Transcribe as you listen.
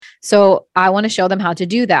So I want to show them how to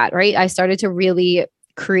do that, right? I started to really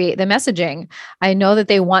create the messaging. I know that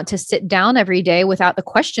they want to sit down every day without the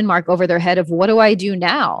question mark over their head of what do I do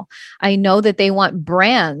now? I know that they want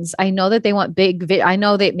brands. I know that they want I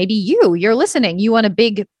know that maybe you're listening. You want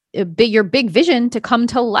your big vision to come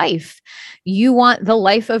to life. You want the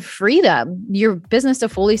life of freedom, your business to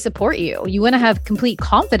fully support you. You want to have complete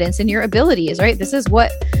confidence in your abilities, right? This is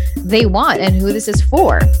what they want and who this is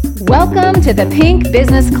for. Welcome to the Pink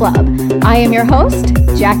Business Club. I am your host,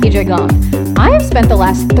 Jackie Dragon. I have spent the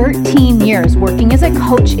last 13 years working as a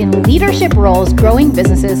coach in leadership roles, growing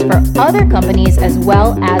businesses for other companies as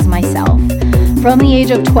well as myself. From the age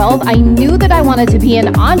of 12, I knew that I wanted to be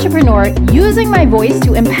an entrepreneur using my voice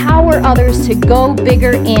to empower others to go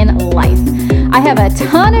bigger in life. I have a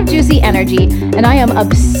ton of juicy energy, and I am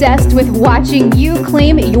obsessed with watching you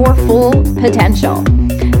claim your full potential.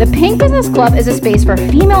 The Pink Business Club is a space for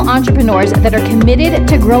female entrepreneurs that are committed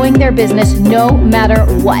to growing their business no matter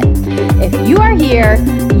what. If you are here,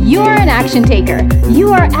 you are an action taker.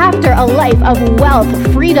 You are after a life of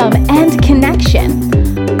wealth, freedom, and connection.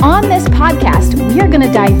 On this podcast, we are going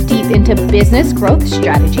to dive deep into business growth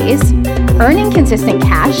strategies, earning consistent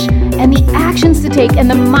cash, and the actions to take and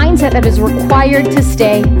the mindset that is required to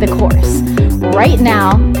stay the course. Right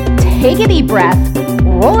now, take a deep breath,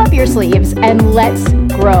 roll up your sleeves, and let's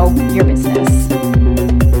grow your business.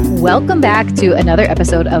 Welcome back to another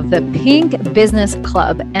episode of the Pink Business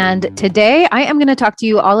Club. And today I am going to talk to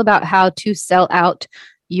you all about how to sell out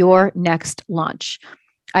your next launch.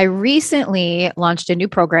 I recently launched a new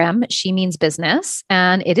program, She Means Business,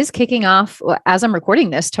 and it is kicking off as I'm recording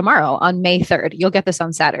this tomorrow on May 3rd. You'll get this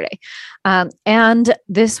on Saturday. And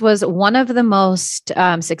this was one of the most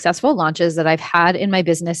successful launches that I've had in my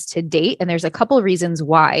business to date. And there's a couple of reasons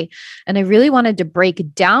why. And I really wanted to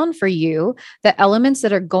break down for you the elements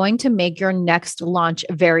that are going to make your next launch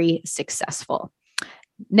very successful.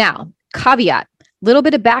 Now, caveat, little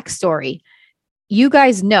bit of backstory. You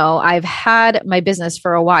guys know I've had my business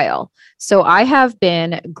for a while. So I have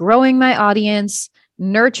been growing my audience,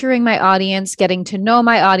 nurturing my audience, getting to know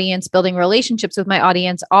my audience, building relationships with my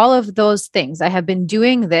audience, all of those things. I have been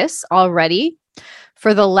doing this already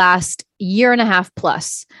for the last year and a half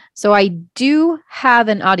plus. So I do have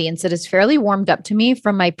an audience that is fairly warmed up to me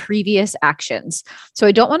from my previous actions. So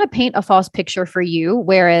I don't want to paint a false picture for you.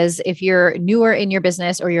 Whereas if you're newer in your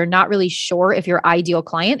business or you're not really sure if your ideal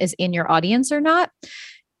client is in your audience or not,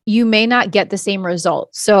 you may not get the same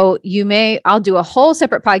result. So I'll do a whole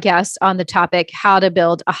separate podcast on the topic, how to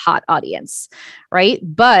build a hot audience, right?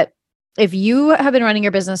 But if you have been running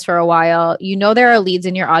your business for a while, you know there are leads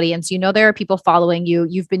in your audience, you know there are people following you,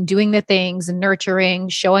 you've been doing the things, nurturing,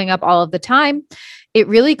 showing up all of the time. It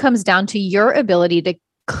really comes down to your ability to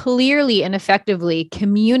clearly and effectively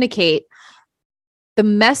communicate the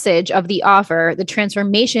message of the offer, the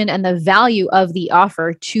transformation and the value of the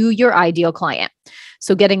offer to your ideal client.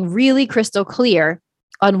 So getting really crystal clear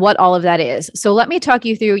on what all of that is. So let me talk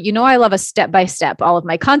you through, I love a step-by-step. All of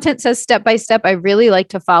my content says step-by-step. I really like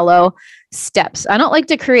to follow steps. I don't like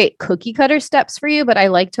to create cookie cutter steps for you, but I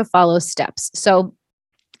like to follow steps. So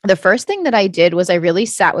the first thing that I did was I really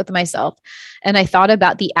sat with myself and I thought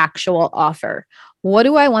about the actual offer. What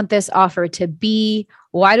do I want this offer to be?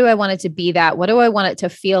 Why do I want it to be that? What do I want it to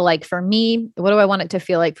feel like for me? What do I want it to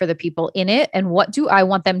feel like for the people in it? And what do I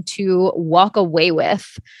want them to walk away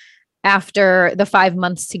with after the 5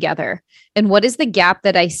 months together? And what is the gap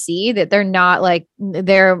that I see that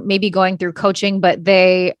they're maybe going through coaching, but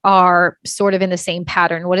they are sort of in the same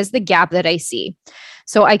pattern? What is the gap that I see?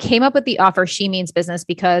 So I came up with the offer She Means Business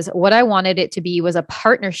because what I wanted it to be was a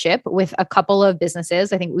partnership with a couple of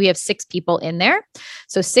businesses. I think we have 6 people in there.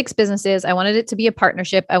 So 6 businesses. I wanted it to be a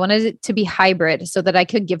partnership. I wanted it to be hybrid so that I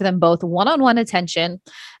could give them both one-on-one attention.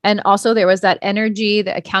 And also there was that energy,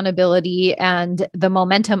 the accountability, and the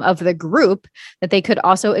momentum of the group that they could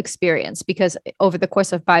also experience, because over the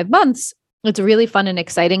course of 5 months, it's really fun and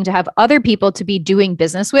exciting to have other people to be doing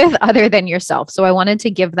business with other than yourself. So I wanted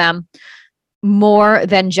to give them more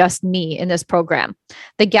than just me in this program.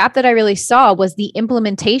 The gap that I really saw was the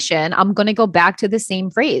implementation. I'm going to go back to the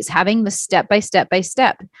same phrase, having the step by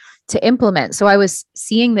step to implement. So I was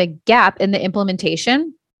seeing the gap in the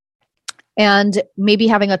implementation and maybe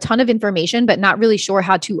having a ton of information, but not really sure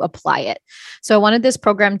how to apply it. So I wanted this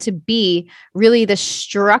program to be really the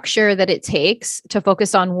structure that it takes to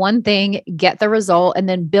focus on one thing, get the result, and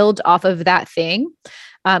then build off of that thing.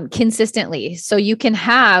 consistently. So you can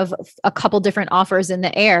have a couple different offers in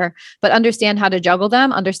the air, but understand how to juggle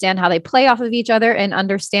them, understand how they play off of each other, and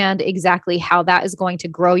understand exactly how that is going to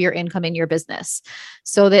grow your income in your business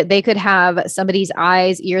so that they could have somebody's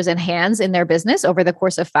eyes, ears, and hands in their business over the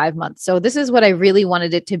course of 5 months. So this is what I really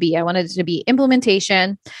wanted it to be. I wanted it to be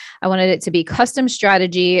implementation. I wanted it to be custom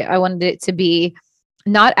strategy. I wanted it to be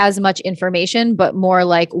not as much information, but more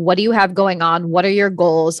like, what do you have going on? What are your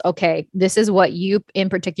goals? Okay, this is what you in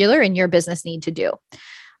particular in your business need to do.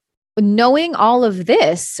 Knowing all of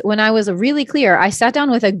this, when I was really clear, I sat down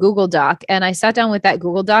with a Google Doc and I sat down with that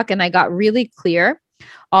Google Doc and I got really clear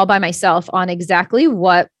all by myself on exactly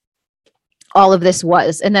what all of this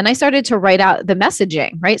was. And then I started to write out the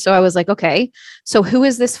messaging, right? So I was like, okay, so who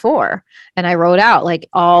is this for? And I wrote out like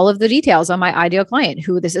all of the details on my ideal client,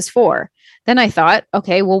 who this is for. Then I thought,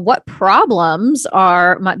 okay, well, what problems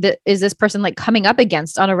is this person like coming up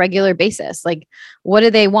against on a regular basis? Like, what do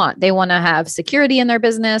they want? They want to have security in their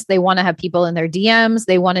business. They want to have people in their DMs.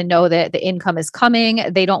 They want to know that the income is coming.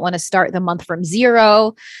 They don't want to start the month from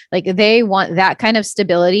zero. Like they want that kind of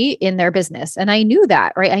stability in their business. And I knew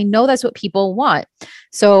that, right? I know that's what people want.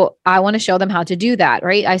 So I want to show them how to do that,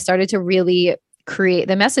 right? I started to really create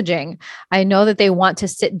the messaging. I know that they want to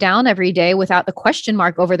sit down every day without the question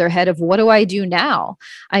mark over their head of what do I do now?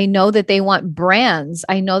 I know that they want brands.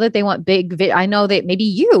 I know that they want I know that maybe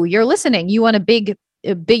you're listening. You want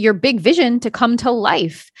your big vision to come to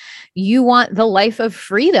life. You want the life of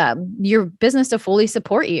freedom, your business to fully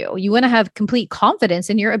support you. You want to have complete confidence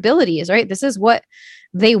in your abilities, right? This is what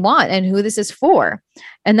they want and who this is for.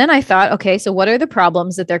 And then I thought, okay, so what are the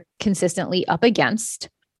problems that they're consistently up against?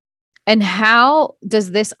 And how does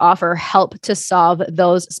this offer help to solve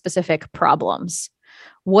those specific problems?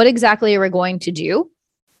 What exactly are we going to do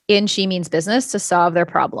in She Means Business to solve their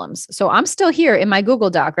problems? So I'm still here in my Google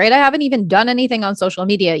Doc, right? I haven't even done anything on social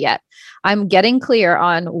media yet. I'm getting clear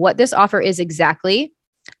on what this offer is exactly,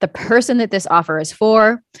 the person that this offer is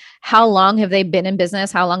for, how long have they been in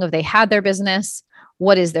business? How long have they had their business?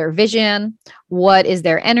 What is their vision? What is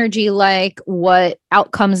their energy like? What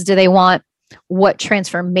outcomes do they want? What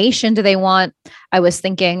transformation do they want? I was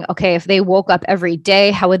thinking, okay, if they woke up every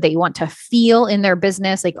day, how would they want to feel in their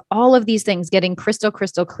business? Like all of these things getting crystal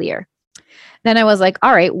clear. Then I was like,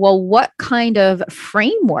 all right, well, what kind of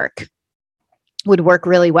framework would work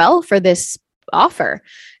really well for this offer?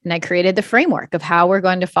 And I created the framework of how we're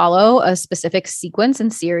going to follow a specific sequence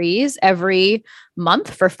and series every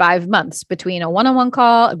month for 5 months between a one-on-one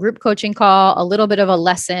call, a group coaching call, a little bit of a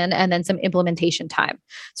lesson, and then some implementation time.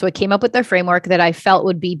 So I came up with the framework that I felt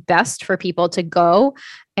would be best for people to go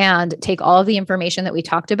and take all of the information that we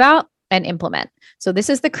talked about and implement. So this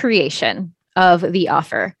is the creation of the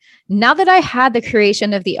offer. Now that I had the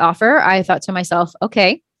creation of the offer, I thought to myself,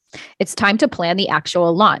 okay, it's time to plan the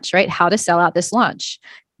actual launch, right? How to sell out this launch.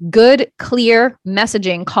 Good, clear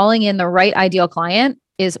messaging, calling in the right ideal client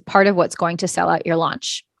is part of what's going to sell out your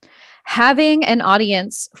launch. Having an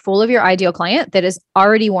audience full of your ideal client that is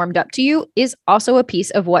already warmed up to you is also a piece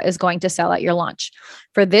of what is going to sell out your launch.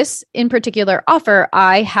 For this in particular offer,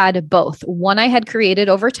 I had both. One I had created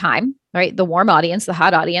over time, right? The warm audience, the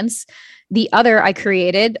hot audience. The other I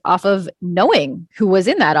created off of knowing who was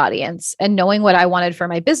in that audience and knowing what I wanted for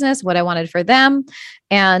my business, what I wanted for them,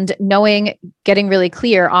 and getting really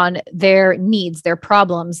clear on their needs, their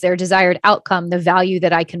problems, their desired outcome, the value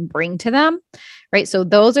that I can bring to them, right? So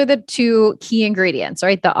those are the two key ingredients,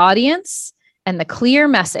 right? The audience and the clear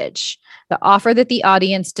message, the offer that the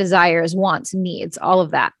audience desires, wants, needs, all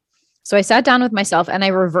of that. So I sat down with myself and I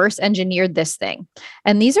reverse engineered this thing.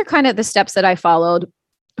 And these are kind of the steps that I followed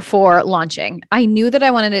for launching. I knew that I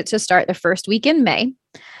wanted it to start the first week in May.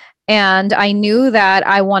 And I knew that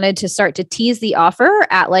I wanted to start to tease the offer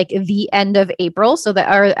at like the end of April, or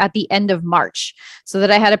at the end of March, so that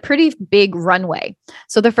I had a pretty big runway.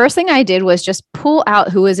 So the first thing I did was just pull out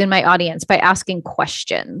who is in my audience by asking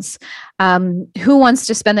questions. Who wants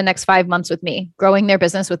to spend the next 5 months with me, growing their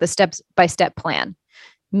business with a step-by-step plan?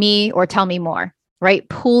 Me or tell me more, right?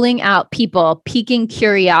 Pulling out people, piquing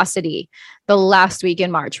curiosity the last week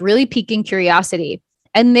in March, really piquing curiosity.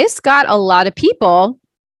 And this got a lot of people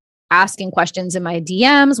asking questions in my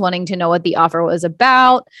DMs, wanting to know what the offer was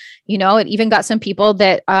about. It even got some people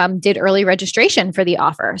that did early registration for the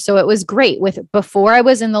offer. So it was great. Before I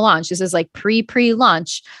was in the launch, this is like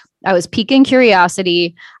pre-launch, I was piquing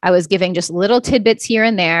curiosity. I was giving just little tidbits here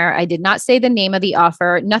and there. I did not say the name of the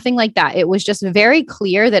offer, nothing like that. It was just very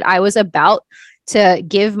clear that I was about to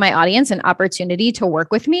give my audience an opportunity to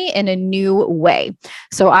work with me in a new way.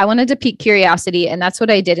 So I wanted to pique curiosity, and that's what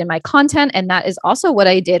I did in my content. And that is also what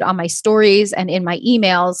I did on my stories and in my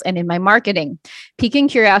emails and in my marketing, piquing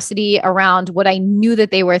curiosity around what I knew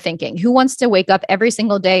that they were thinking. Who wants to wake up every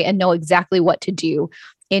single day and know exactly what to do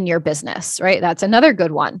in your business, right? That's another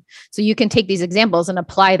good one. So you can take these examples and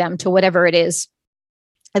apply them to whatever it is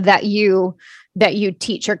that you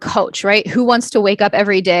teach or coach, right? Who wants to wake up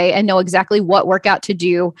every day and know exactly what workout to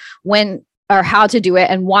do, when or how to do it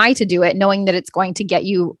and why to do it, knowing that it's going to get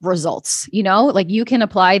you results. Like you can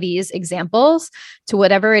apply these examples to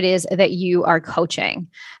whatever it is that you are coaching.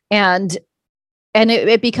 And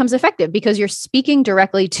it becomes effective because you're speaking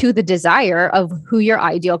directly to the desire of who your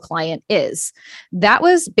ideal client is. That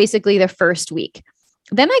was basically the first week.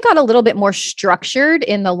 Then I got a little bit more structured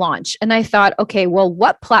in the launch, and I thought, okay, well,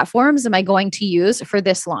 what platforms am I going to use for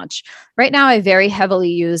this launch? Right now, I very heavily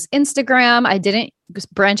use Instagram. I didn't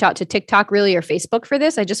branch out to TikTok really or Facebook for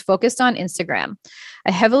this. I just focused on Instagram.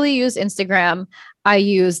 I heavily use Instagram. I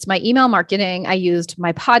used my email marketing. I used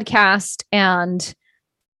my podcast and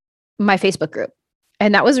my Facebook group.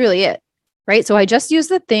 And that was really it, right? So I just used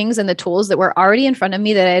the things and the tools that were already in front of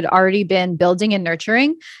me that I had already been building and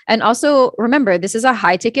nurturing. And also remember, this is a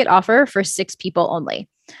high ticket offer for 6 people only.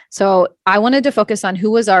 So I wanted to focus on who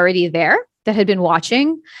was already there that had been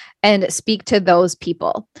watching and speak to those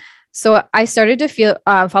people. So I started to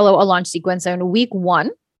follow a launch sequence in week 1,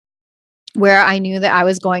 where I knew that I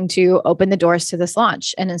was going to open the doors to this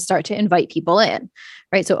launch and then start to invite people in,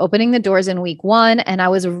 right? So opening the doors in week 1, and I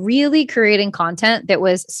was really creating content that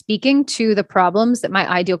was speaking to the problems that my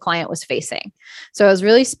ideal client was facing. So I was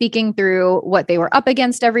really speaking through what they were up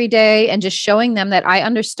against every day and just showing them that I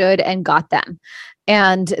understood and got them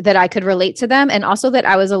and that I could relate to them, and also that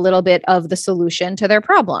I was a little bit of the solution to their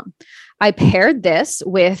problem. I paired this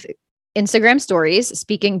with Instagram stories,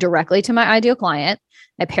 speaking directly to my ideal client.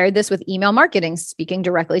 I paired this with email marketing, speaking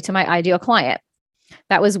directly to my ideal client.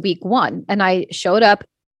 That was week 1. And I showed up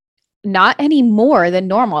not any more than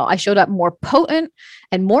normal. I showed up more potent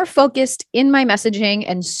and more focused in my messaging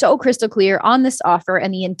and so crystal clear on this offer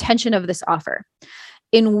and the intention of this offer.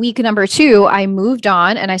 In week number 2, I moved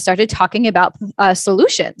on and I started talking about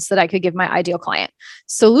solutions that I could give my ideal client,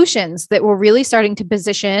 solutions that were really starting to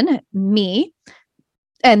position me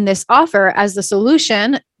and this offer as the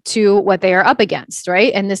solution to what they are up against,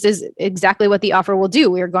 right? And this is exactly what the offer will do.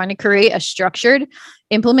 We are going to create a structured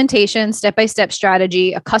implementation, step-by-step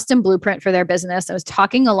strategy, a custom blueprint for their business. I was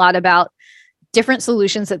talking a lot about different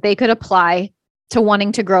solutions that they could apply to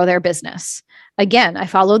wanting to grow their business. Again, I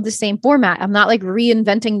followed the same format. I'm not like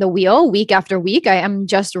reinventing the wheel week after week. I am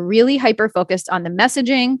just really hyper-focused on the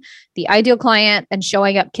messaging, the ideal client, and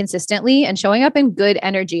showing up consistently and showing up in good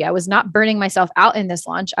energy. I was not burning myself out in this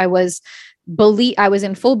launch. I was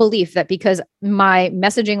in full belief that because my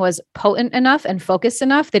messaging was potent enough and focused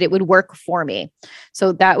enough that it would work for me.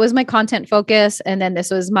 So that was my content focus. And then this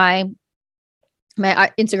was my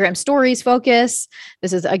Instagram stories focus.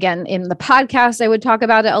 This is again in the podcast, I would talk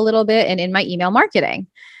about it a little bit, and in my email marketing.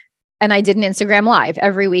 And I did an Instagram live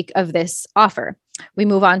every week of this offer. We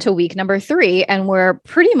move on to week number 3, and we're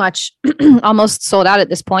pretty much almost sold out at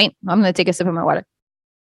this point. I'm going to take a sip of my water.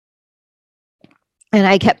 And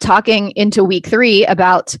I kept talking into week 3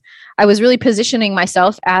 about, I was really positioning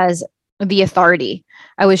myself as the authority.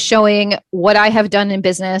 I was showing what I have done in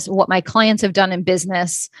business, what my clients have done in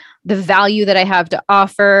business, the value that I have to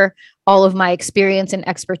offer, all of my experience and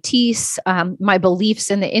expertise, my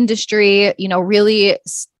beliefs in the industry, really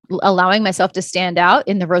allowing myself to stand out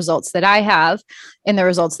in the results that I have, in the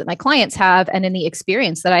results that my clients have, and in the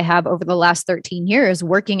experience that I have over the last 13 years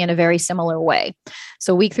working in a very similar way.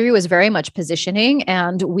 So week 3 was very much positioning,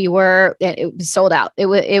 and it was sold out.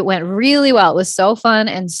 It went really well. It was so fun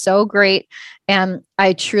and so great. And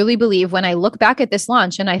I truly believe when I look back at this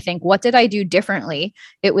launch and I think, what did I do differently?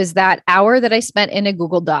 It was that hour that I spent in a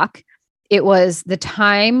Google Doc. It was the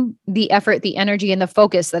time, the effort, the energy, and the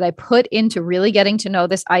focus that I put into really getting to know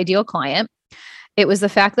this ideal client. It was the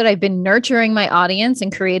fact that I've been nurturing my audience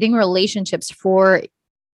and creating relationships for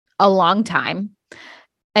a long time.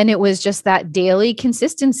 And it was just that daily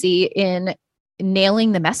consistency in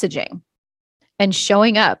nailing the messaging and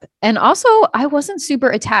showing up. And also, I wasn't super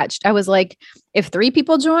attached. I was like, if 3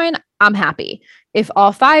 people join, I'm happy. If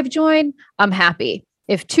all 5 join, I'm happy.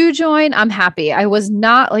 If 2 join, I'm happy. I was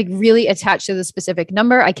not like really attached to the specific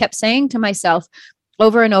number. I kept saying to myself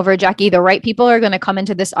over and over, Jackie, the right people are going to come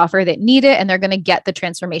into this offer that need it, and they're going to get the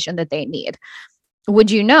transformation that they need.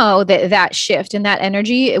 Would you know that shift and that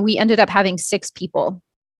energy, we ended up having 6 people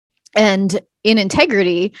And in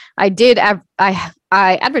integrity, I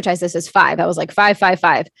advertised this as 5. I was like 5, 5,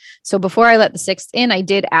 5. So before I let the 6th in, I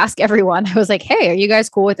did ask everyone. I was like, hey, are you guys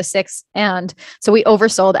cool with the 6th? And so we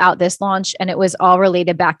oversold out this launch, and it was all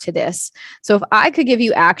related back to this. So if I could give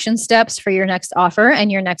you action steps for your next offer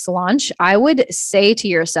and your next launch, I would say to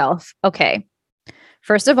yourself, okay,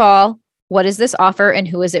 first of all, what is this offer and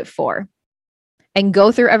who is it for? And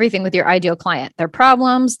go through everything with your ideal client, their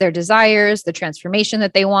problems, their desires, the transformation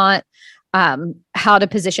that they want, how to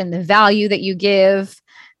position the value that you give,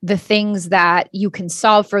 the things that you can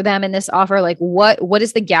solve for them in this offer. Like what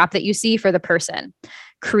is the gap that you see for the person?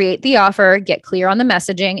 Create the offer, get clear on the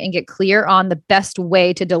messaging, and get clear on the best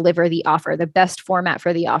way to deliver the offer, the best format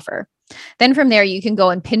for the offer. Then from there, you can go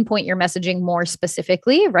and pinpoint your messaging more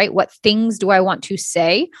specifically, right? What things do I want to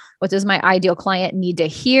say? What does my ideal client need to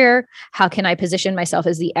hear? How can I position myself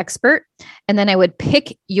as the expert? And then I would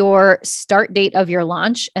pick your start date of your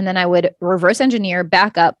launch. And then I would reverse engineer,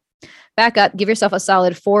 back up, give yourself a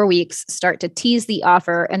solid 4 weeks, start to tease the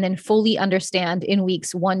offer, and then fully understand in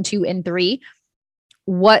weeks 1, 2, and 3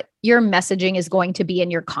 what your messaging is going to be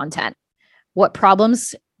in your content. What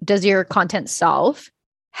problems does your content solve?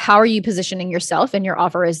 How are you positioning yourself and your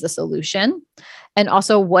offer as the solution? And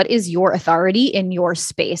also, what is your authority in your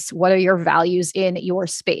space? What are your values in your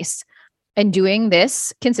space? And doing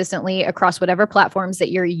this consistently across whatever platforms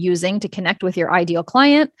that you're using to connect with your ideal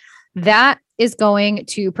client, that is going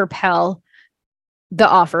to propel the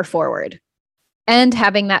offer forward. And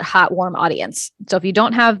having that hot, warm audience. So if you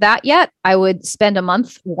don't have that yet, I would spend a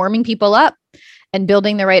month warming people up and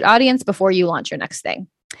building the right audience before you launch your next thing.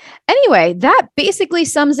 Anyway, that basically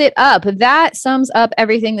sums it up. That sums up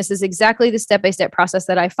everything. This is exactly the step-by-step process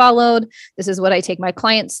that I followed. This is what I take my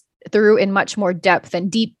clients through in much more depth and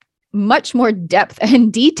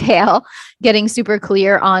detail, getting super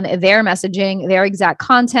clear on their messaging, their exact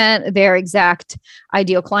content, their exact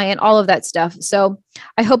ideal client, all of that stuff. So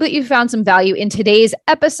I hope that you found some value in today's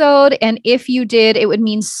episode. And if you did, it would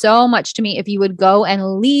mean so much to me if you would go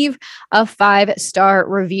and leave a 5-star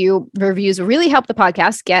review. Reviews really help the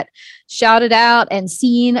podcast get shouted out and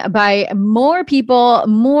seen by more people,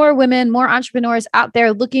 more women, more entrepreneurs out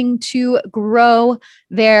there looking to grow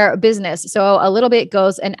their business. So a little bit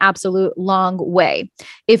goes an absolute long way.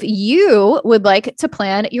 If you would like to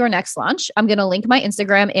plan your next launch, I'm going to link my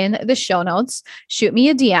Instagram in the show notes. Shoot me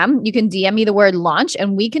a DM. You can DM me the word launch,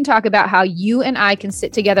 and we can talk about how you and I can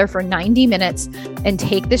sit together for 90 minutes and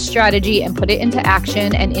take this strategy and put it into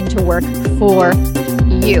action and into work for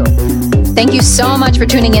you. Thank you so much for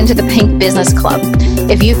tuning into the Pink Business Club.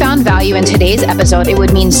 If you found value in today's episode, it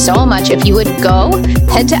would mean so much if you would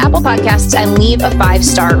head to Apple Podcasts and leave a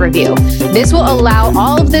 5-star review. This will allow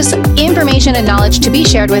all of this information and knowledge to be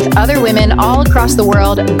shared with other women all across the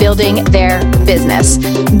world building their business.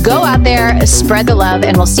 Go out there, spread the love,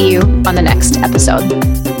 and we'll see you on the next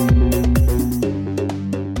episode.